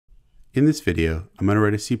In this video, I'm going to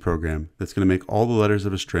write a C program that's going to make all the letters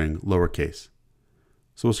of a string lowercase.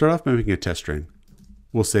 So we'll start off by making a test string.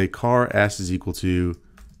 We'll say car s is equal to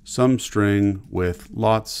some string with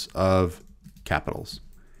lots of capitals.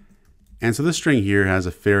 And so this string here has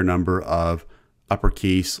a fair number of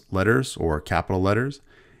uppercase letters or capital letters.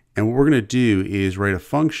 And what we're going to do is write a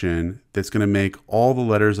function that's going to make all the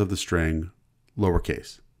letters of the string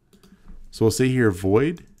lowercase. So we'll say here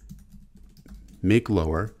void make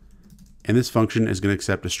lower. And this function is going to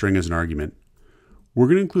accept a string as an argument. We're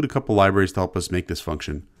going to include a couple libraries to help us make this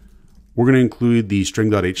function. We're going to include the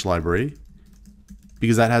string.h library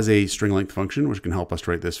because that has a string length function which can help us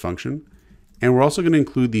write this function. And we're also going to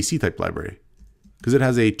include the C-type library because it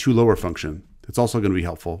has a toLower function. That's also going to be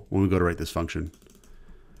helpful when we go to write this function.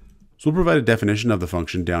 So we'll provide a definition of the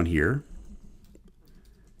function down here.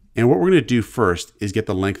 And what we're going to do first is get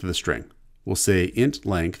the length of the string. We'll say int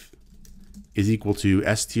length is equal to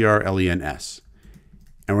strlens.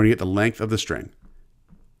 And we're going to get the length of the string.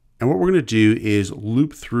 And what we're going to do is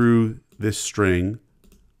loop through this string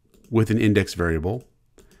with an index variable.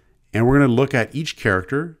 And we're going to look at each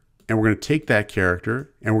character, and we're going to take that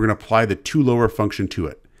character, and we're going to apply the toLower function to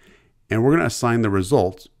it. And we're going to assign the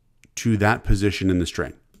result to that position in the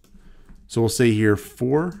string. So we'll say here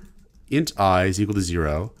for int I is equal to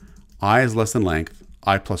 0, I is less than length,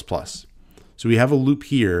 I++. So we have a loop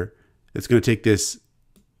here that's going to take this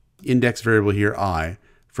index variable here, I,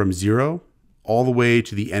 from 0 all the way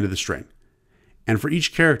to the end of the string. And for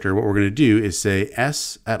each character, what we're going to do is say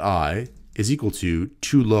s at I is equal to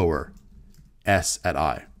toLower s at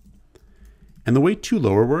I. And the way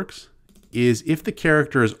toLower works is if the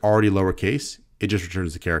character is already lowercase, it just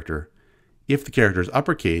returns the character. If the character is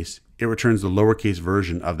uppercase, it returns the lowercase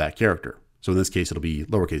version of that character. So in this case, it'll be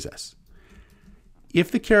lowercase s.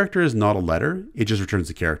 If the character is not a letter, it just returns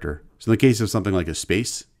the character. So in the case of something like a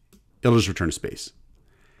space, it'll just return a space.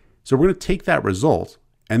 So we're going to take that result,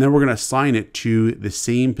 and then we're going to assign it to the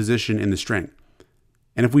same position in the string.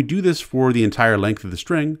 And if we do this for the entire length of the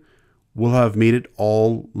string, we'll have made it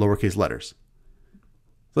all lowercase letters.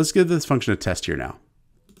 Let's give this function a test here now.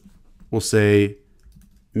 We'll say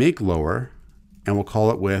make lower, and we'll call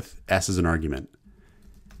it with s as an argument.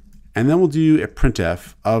 And then we'll do a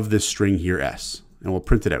printf of this string here, s, and we'll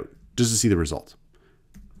print it out just to see the result.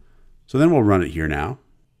 So then we'll run it here now.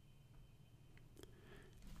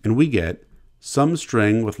 And we get some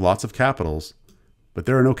string with lots of capitals, but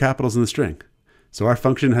there are no capitals in the string. So our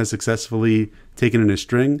function has successfully taken in a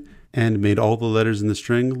string and made all the letters in the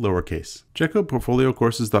string lowercase. Check out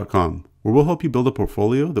portfoliocourses.com, where we'll help you build a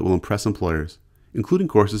portfolio that will impress employers, including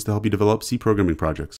courses to help you develop C programming projects.